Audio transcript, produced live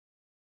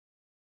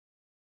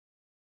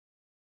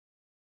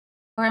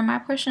For my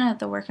portion of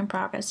the work in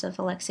progress of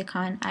the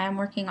Lexicon, I am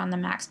working on the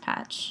max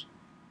patch.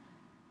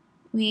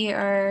 We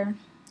are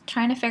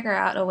trying to figure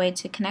out a way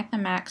to connect the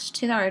max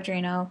to the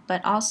Arduino,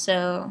 but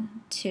also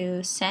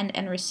to send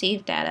and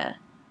receive data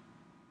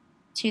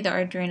to the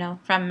Arduino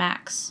from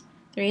max.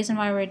 The reason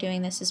why we're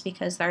doing this is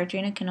because the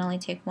Arduino can only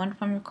take one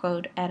form of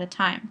code at a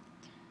time.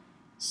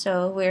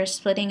 So we're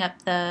splitting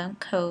up the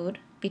code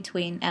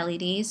between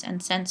LEDs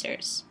and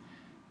sensors.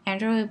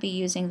 Andrew will be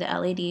using the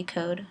LED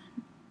code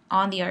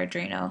on the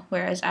Arduino,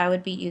 whereas I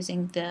would be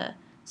using the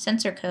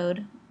sensor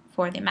code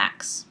for the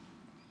max.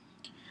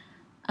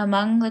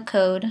 Among the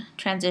code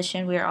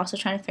transition, we are also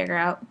trying to figure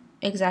out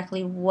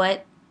exactly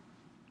what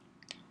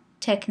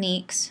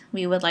techniques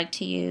we would like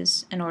to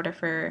use in order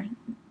for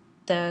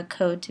the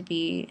code to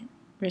be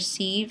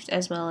received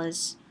as well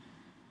as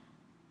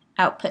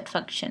output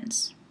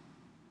functions.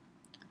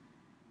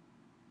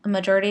 A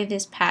majority of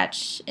this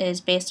patch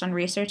is based on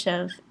research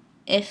of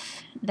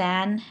if,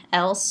 then,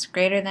 else,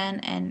 greater than,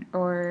 and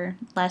or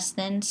less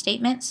than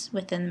statements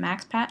within the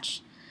max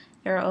patch.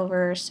 There are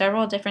over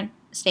several different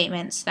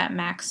statements that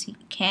max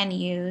can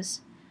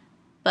use,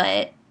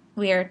 but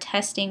we are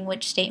testing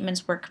which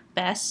statements work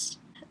best.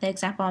 The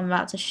example I'm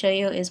about to show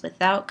you is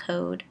without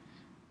code.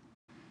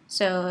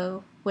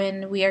 So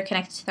when we are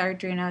connected to the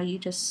Arduino, you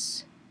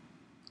just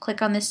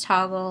click on this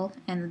toggle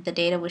and the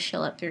data will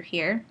show up through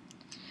here.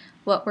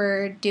 What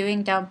we're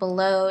doing down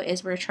below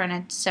is we're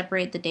trying to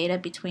separate the data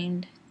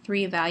between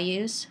three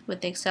values.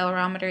 With the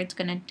accelerometer, it's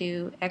going to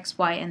do X,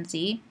 Y, and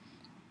Z.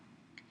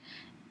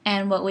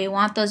 And what we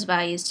want those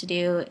values to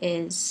do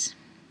is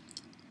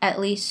at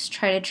least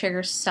try to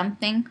trigger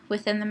something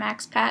within the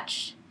max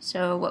patch.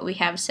 So what we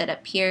have set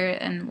up here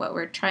and what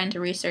we're trying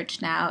to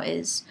research now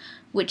is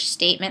which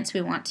statements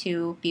we want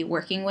to be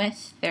working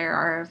with. There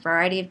are a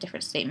variety of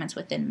different statements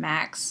within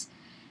max.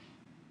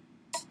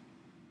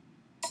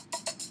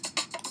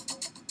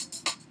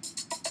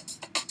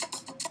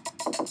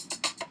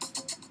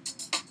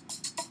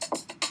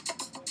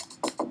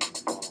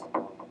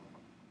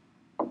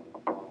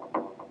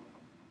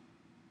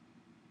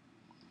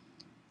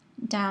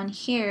 Down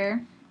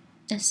here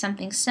is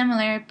something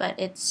similar, but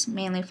it's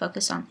mainly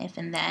focused on if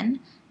and then,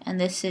 and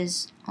this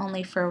is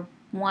only for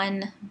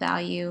one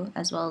value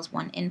as well as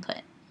one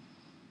input.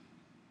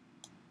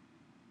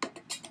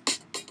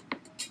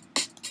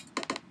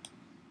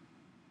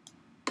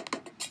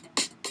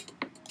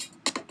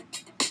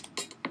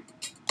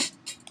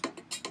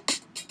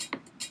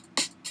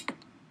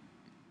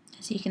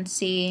 As you can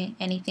see,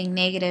 anything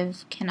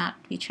negative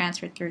cannot be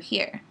transferred through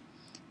here,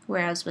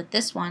 whereas with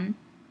this one,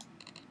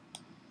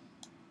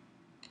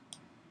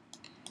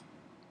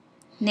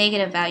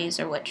 negative values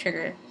are what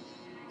trigger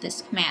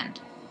this command.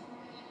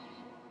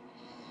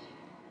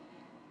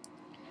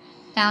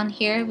 Down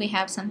here we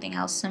have something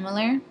else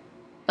similar,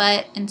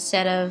 but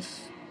instead of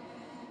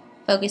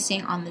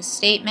focusing on the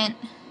statement,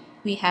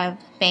 we have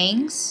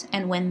bangs,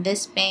 and when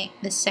this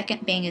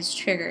second bang is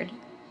triggered,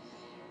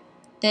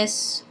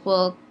 this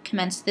will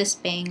commence this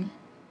bang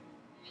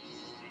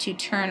to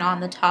turn on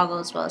the toggle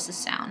as well as the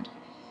sound.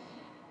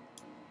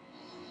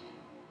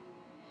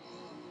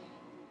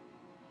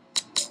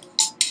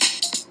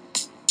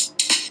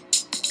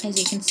 As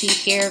you can see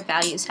here,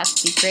 values have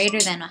to be greater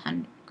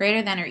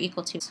than or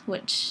equal to,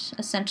 which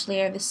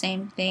essentially are the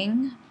same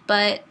thing,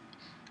 but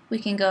we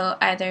can go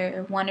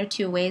either one or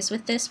two ways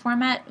with this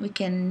format. We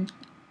can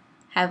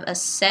have a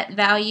set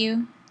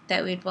value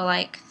that we'd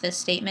like the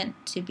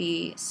statement to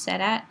be set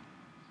at,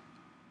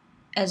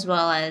 as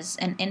well as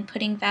an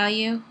inputting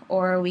value,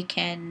 or we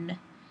can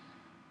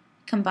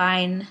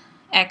combine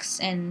X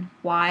and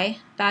Y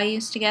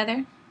values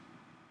together.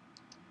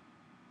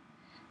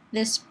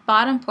 This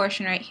bottom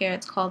portion right here,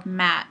 it's called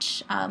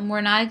match.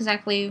 We're not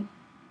exactly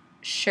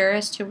sure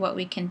as to what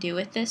we can do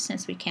with this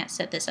since we can't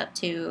set this up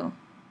to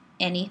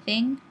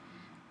anything,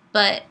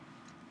 but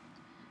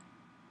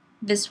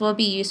this will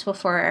be useful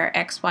for our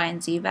X, Y,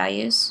 and Z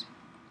values.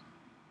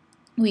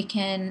 We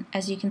can,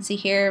 as you can see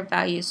here,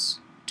 values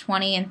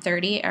 20 and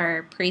 30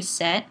 are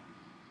preset,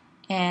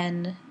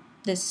 and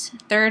this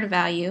third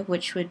value,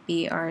 which would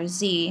be our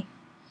Z,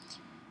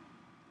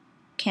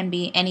 can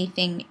be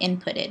anything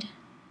inputted.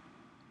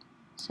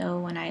 So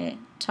when I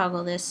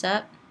toggle this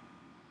up,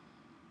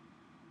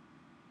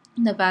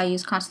 the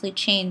values constantly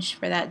change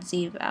for that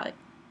Z